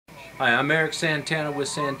Hi, I'm Eric Santana with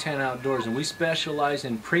Santana Outdoors, and we specialize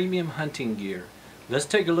in premium hunting gear. Let's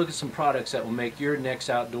take a look at some products that will make your next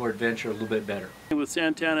outdoor adventure a little bit better. With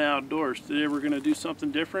Santana Outdoors, today we're going to do something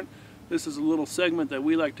different. This is a little segment that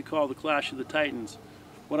we like to call the Clash of the Titans.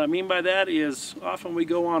 What I mean by that is often we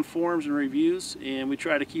go on forums and reviews and we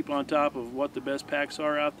try to keep on top of what the best packs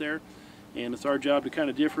are out there, and it's our job to kind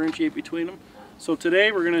of differentiate between them. So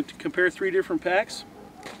today we're going to compare 3 different packs.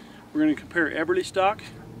 We're going to compare Eberlestock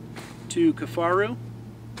to Kifaru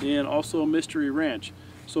and also Mystery Ranch.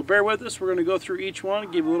 So bear with us, we're going to go through each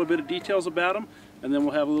one, give a little bit of details about them, and then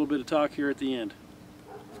we'll have a little bit of talk here at the end.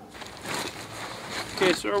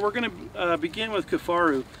 Okay, so we're going to begin with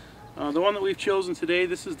Kifaru. The one that we've chosen today,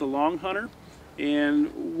 this is the Long Hunter,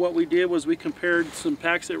 and what we did was we compared some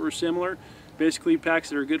packs that were similar, basically packs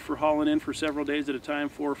that are good for hauling in for several days at a time,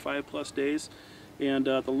 4 or 5 plus days, and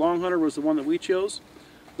the Long Hunter was the one that we chose.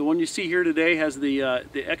 The one you see here today has the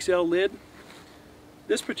XL lid.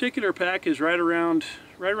 This particular pack is right around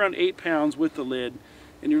 8 pounds with the lid,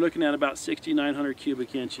 and you're looking at about 6,900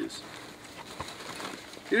 cubic inches.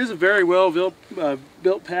 It is a very well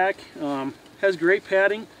built pack. Has great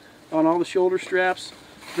padding on all the shoulder straps,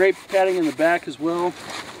 great padding in the back as well,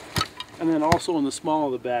 and then also in the small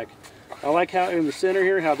of the back. I like how in the center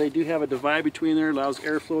here, how they do have a divide between there, allows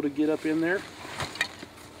airflow to get up in there.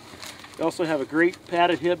 They also have a great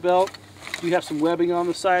padded hip belt. You have some webbing on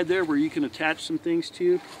the side there where you can attach some things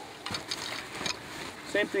to.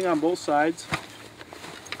 Same thing on both sides.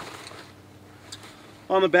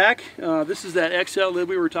 On the back, this is that XL lid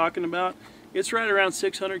we were talking about. It's right around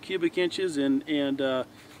 600 cubic inches, and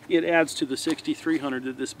it adds to the 6,300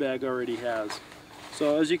 that this bag already has.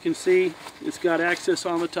 So as you can see, it's got access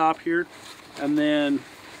on the top here, and then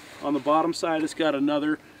on the bottom side it's got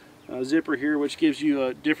another zipper here, which gives you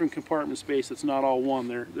a different compartment space. It's not all one,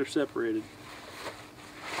 they're separated.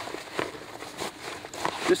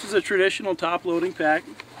 This is a traditional top loading pack.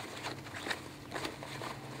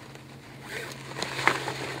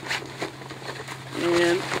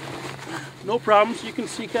 And no problems, you can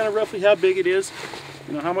see kind of roughly how big it is,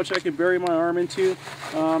 you know, how much I can bury my arm into.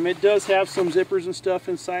 It does have some zippers and stuff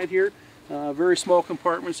inside here, very small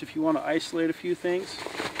compartments if you want to isolate a few things.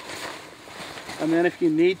 And then if you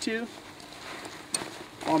need to,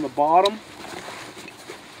 on the bottom,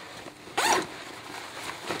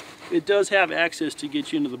 it does have access to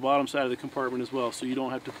get you into the bottom side of the compartment as well, so you don't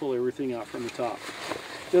have to pull everything out from the top.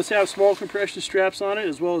 It does have small compression straps on it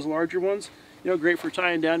as well as larger ones. You know, great for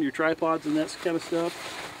tying down your tripods and that kind of stuff.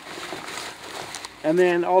 And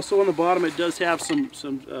then also on the bottom it does have some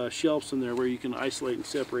shelves in there where you can isolate and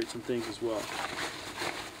separate some things as well.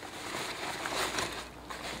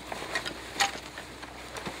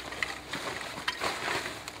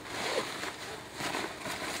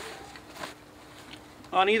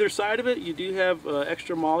 On either side of it, you do have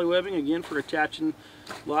extra MOLLE webbing, again for attaching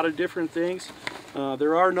a lot of different things.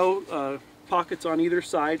 There are no pockets on either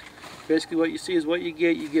side. Basically what you see is what you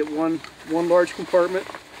get. You get one large compartment.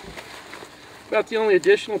 About the only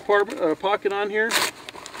additional pocket on here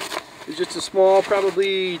is just a small,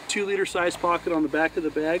 probably 2-liter size pocket on the back of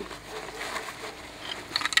the bag.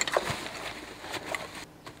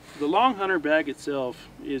 The Long Hunter bag itself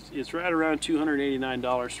is right around $289,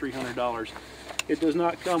 $300. It does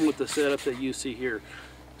not come with the setup that you see here.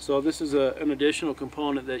 So this is an additional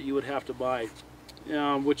component that you would have to buy,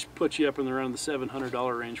 which puts you up in around the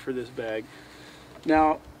 $700 range for this bag.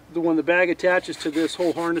 Now, when the bag attaches to this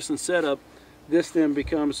whole harness and setup, this then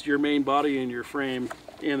becomes your main body and your frame,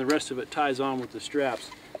 and the rest of it ties on with the straps.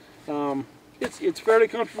 It's a fairly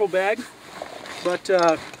comfortable bag, but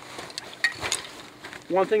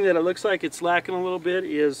one thing that it looks like it's lacking a little bit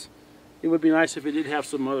is it would be nice if it did have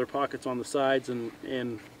some other pockets on the sides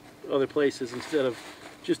and other places instead of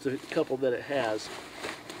just a couple that it has.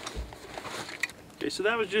 Okay, so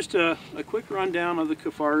that was just a quick rundown of the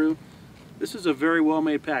Kifaru. This is a very well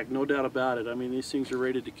made pack, no doubt about it. I mean, these things are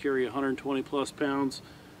rated to carry 120 plus pounds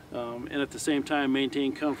and at the same time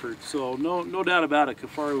maintain comfort. So no doubt about it,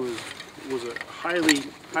 Kifaru was a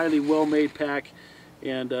highly well made pack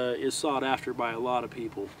and is sought after by a lot of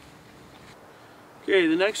people. Okay,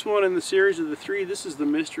 the next one in the series of the 3, this is the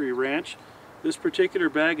Mystery Ranch. This particular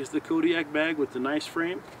bag is the Kodiak bag with the nice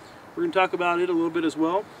frame. We're going to talk about it a little bit as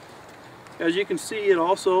well. As you can see, it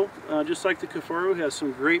also, just like the Kifaru, has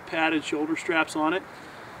some great padded shoulder straps on it.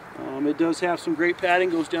 It does have some great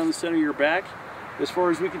padding, goes down the center of your back. As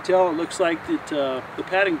far as we can tell, it looks like that the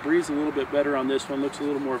padding breathes a little bit better on this one, looks a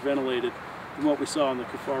little more ventilated than what we saw on the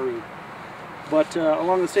Kifaru. But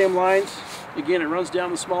along the same lines, again, it runs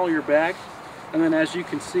down the small of your back. And then as you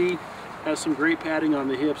can see, has some great padding on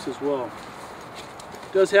the hips as well.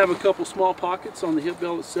 It does have a couple small pockets on the hip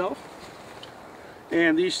belt itself.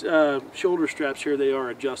 And these shoulder straps here, they are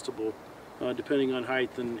adjustable depending on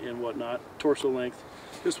height and whatnot, torso length.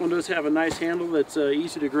 This one does have a nice handle that's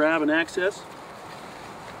easy to grab and access.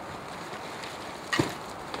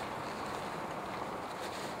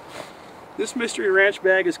 This Mystery Ranch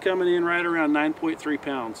bag is coming in right around 9.3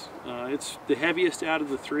 pounds. It's the heaviest out of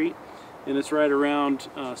the three, and it's right around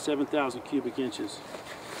 7,000 cubic inches.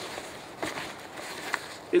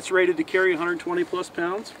 It's rated to carry 120 plus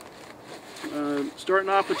pounds. Starting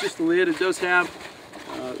off with just the lid, it does have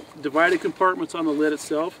divided compartments on the lid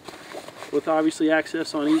itself, with obviously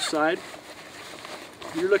access on each side.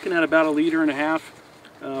 You're looking at about 1.5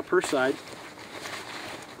 liters per side.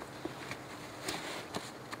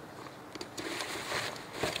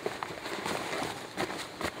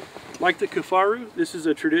 Like the Kifaru, this is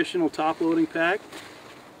a traditional top-loading pack.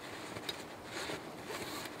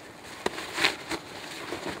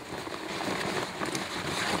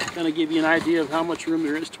 Kind of give you an idea of how much room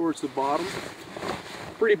there is towards the bottom.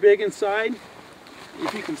 Pretty big inside.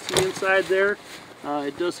 If you can see inside there,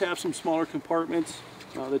 it does have some smaller compartments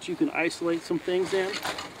that you can isolate some things in.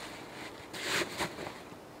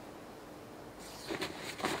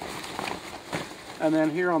 And then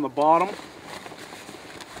here on the bottom,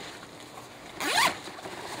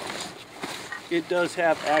 it does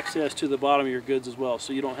have access to the bottom of your goods as well,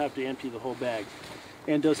 so you don't have to empty the whole bag.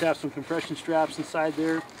 And does have some compression straps inside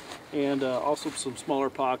there, and also some smaller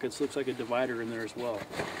pockets. Looks like a divider in there as well.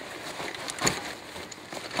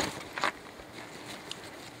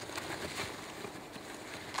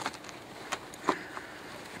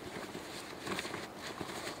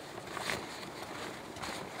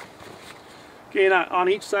 Okay, now on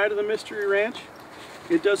each side of the Mystery Ranch,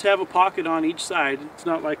 it does have a pocket on each side. It's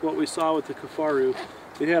not like what we saw with the Kifaru.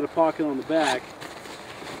 It had a pocket on the back.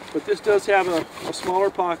 But this does have a smaller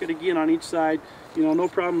pocket again on each side. You know, no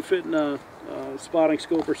problem fitting a spotting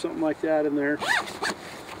scope or something like that in there.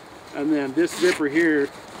 And then this zipper here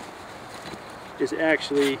is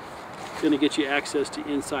actually going to get you access to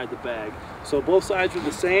inside the bag. So both sides are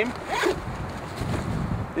the same.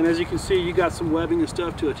 And as you can see, you got some webbing and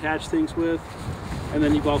stuff to attach things with. And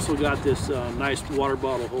then you've also got this nice water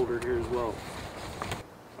bottle holder here as well.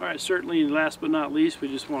 All right, certainly last but not least, we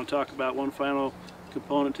just want to talk about one final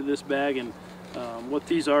component to this bag. And what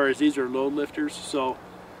these are is these are load lifters. So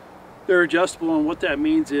they're adjustable, and what that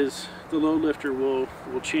means is the load lifter will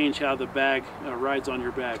change how the bag rides on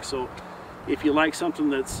your back. So if you like something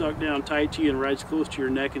that's sucked down tight to you and rides close to your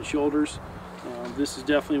neck and shoulders, this is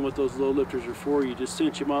definitely what those load lifters are for. You just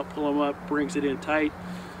cinch them up, pull them up, brings it in tight,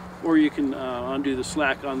 or you can undo the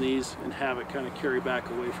slack on these and have it kind of carry back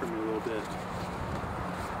away from you a little bit.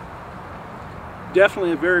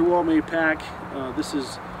 Definitely a very well made pack. This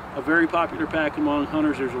is a very popular pack among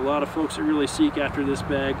hunters. There's a lot of folks that really seek after this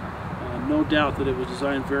bag. No doubt that it was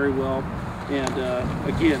designed very well. And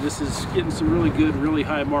again, this is getting some really good, really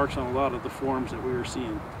high marks on a lot of the forums that we were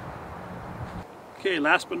seeing. Okay,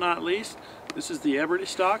 last but not least, this is the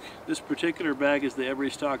Eberlestock. This particular bag is the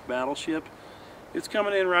Eberlestock Battleship. It's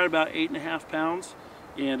coming in right about 8.5 pounds,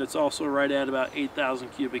 and it's also right at about 8,000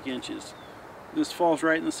 cubic inches. This falls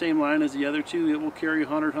right in the same line as the other two. It will carry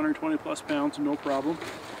 100, 120 plus pounds, no problem.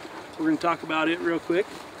 We're going to talk about it real quick.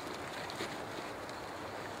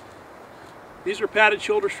 These are padded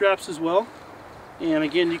shoulder straps as well. And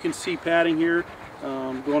again, you can see padding here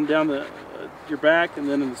going down your back and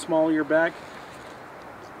then in the small of your back.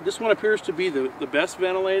 This one appears to be the best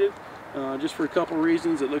ventilated, just for a couple of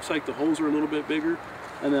reasons. It looks like the holes are a little bit bigger,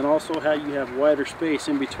 and then also how you have wider space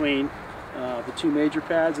in between the two major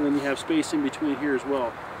pads, and then you have space in between here as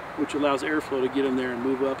well, which allows airflow to get in there and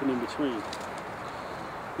move up and in between.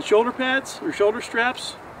 The shoulder pads or shoulder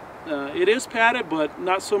straps, it is padded, but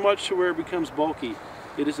not so much to where it becomes bulky.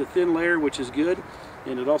 It is a thin layer, which is good,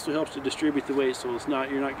 and it also helps to distribute the weight, so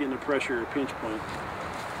you're not getting a pressure or pinch point.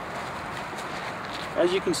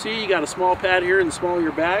 As you can see, you got a small pad here in the small of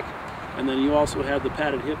your back, and then you also have the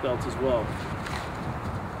padded hip belts as well.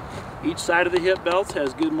 Each side of the hip belts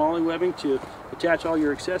has good MOLLE webbing to attach all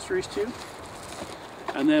your accessories to.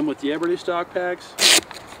 And then with the Eberlestock packs,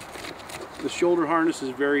 the shoulder harness is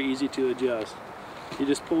very easy to adjust. You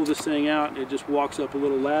just pull this thing out and it just walks up a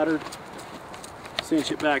little ladder,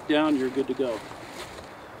 cinch it back down, you're good to go.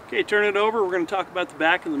 Okay, turn it over. We're going to talk about the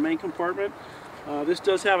back and the main compartment. This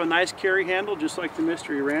does have a nice carry handle, just like the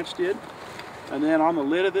Mystery Ranch did. And then on the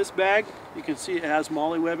lid of this bag, you can see it has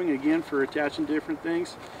MOLLE webbing, again, for attaching different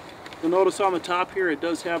things. You'll notice on the top here, it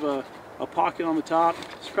does have a pocket on the top.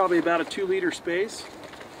 It's probably about a 2-liter space.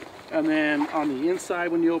 And then on the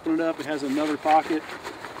inside, when you open it up, it has another pocket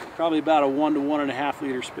probably about a 1 to 1.5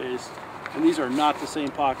 liter space. And these are not the same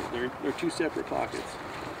pocket, they're two separate pockets.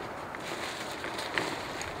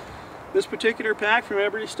 This particular pack from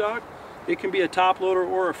Eberlestock, it can be a top loader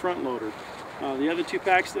or a front loader. The other two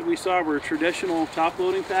packs that we saw were traditional top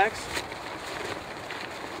loading packs,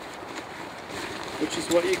 which is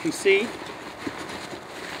what you can see.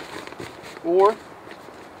 Or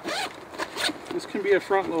this can be a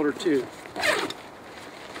front loader too.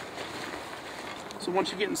 So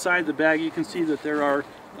once you get inside the bag, you can see that there are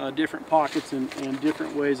different pockets and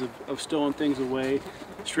different ways of stowing things away,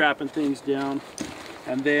 strapping things down.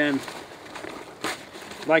 And then,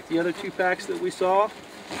 like the other two packs that we saw,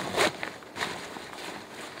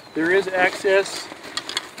 there is access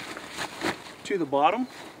to the bottom.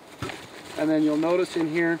 And then you'll notice in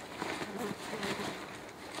here,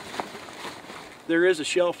 there is a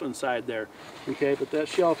shelf inside there, okay? But that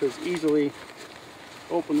shelf is easily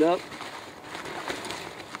opened up.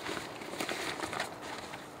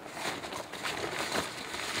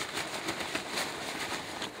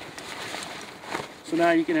 So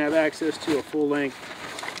now you can have access to a full-length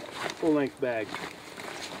bag.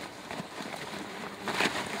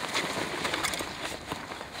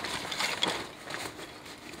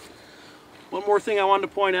 One more thing I wanted to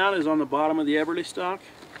point out is on the bottom of the Eberlestock,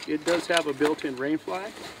 it does have a built-in rain fly.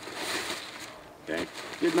 Okay,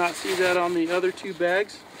 did not see that on the other two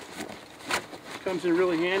bags. Comes in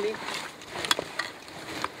really handy.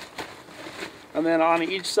 And then on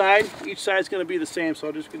each side is going to be the same, so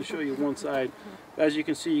I'm just going to show you one side. As you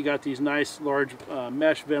can see, you got these nice large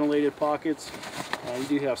mesh ventilated pockets.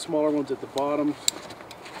 You do have smaller ones at the bottom.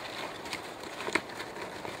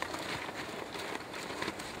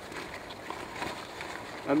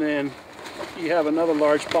 And then you have another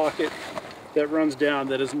large pocket that runs down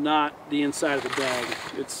that is not the inside of the bag.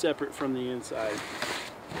 It's separate from the inside.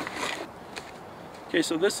 Okay,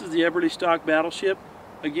 so this is the Eberlestock Battleship.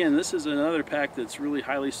 Again, this is another pack that's really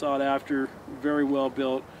highly sought after, very well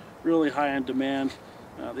built, really high in demand.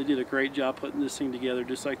 They did a great job putting this thing together,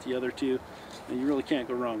 just like the other two, and you really can't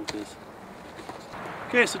go wrong with this.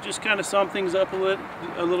 Okay, so just kind of sum things up a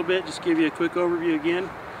little bit, just give you a quick overview again.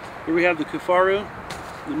 Here we have the Kifaru,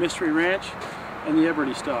 the Mystery Ranch, and the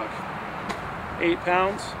Eberlestock. 8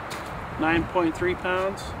 pounds, 9.3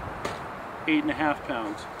 pounds, 8.5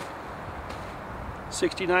 pounds.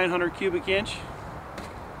 6,900 cubic inch,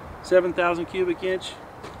 7,000 cubic inch,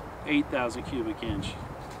 8,000 cubic inch.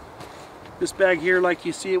 This bag here, like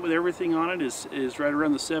you see it with everything on it, is right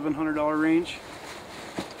around the $700 range.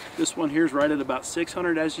 This one here is right at about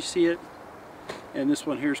 $600 as you see it, and this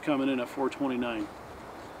one here is coming in at $429.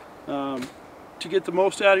 To get the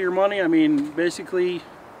most out of your money, I mean, basically,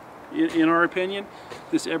 in our opinion,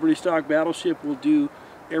 this Eberlestock Battleship will do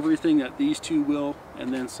everything that these two will,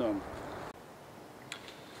 and then some.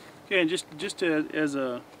 Okay, and just as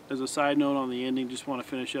a side note on the ending, just want to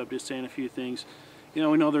finish up just saying a few things. You know,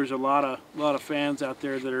 we know there's a lot of fans out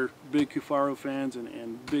there that are big Kifaru fans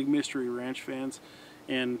and big Mystery Ranch fans,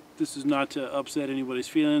 and this is not to upset anybody's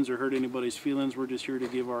feelings or hurt anybody's feelings. We're just here to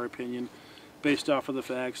give our opinion based off of the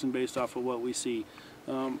facts and based off of what we see.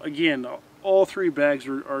 Again, all three bags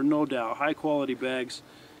are no doubt high quality bags.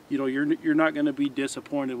 You know, you're not going to be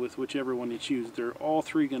disappointed with whichever one you choose. They're all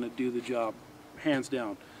three going to do the job, hands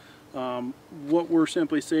down. What we're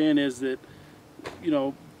simply saying is that, you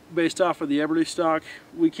know, based off of the Eberlestock,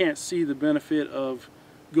 we can't see the benefit of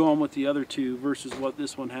going with the other two versus what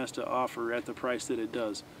this one has to offer at the price that it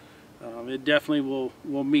does. It definitely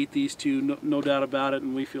will meet these two, no doubt about it,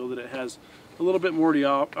 and we feel that it has a little bit more to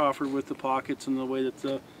offer with the pockets and the way that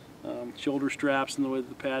the shoulder straps and the way that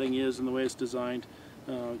the padding is and the way it's designed.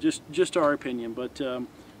 Just our opinion, but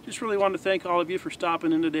just really wanted to thank all of you for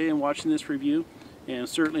stopping in today and watching this review. And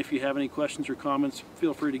certainly if you have any questions or comments,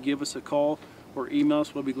 feel free to give us a call or email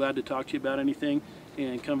us. We'll be glad to talk to you about anything.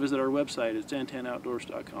 And come visit our website at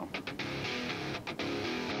santanoutdoors.com.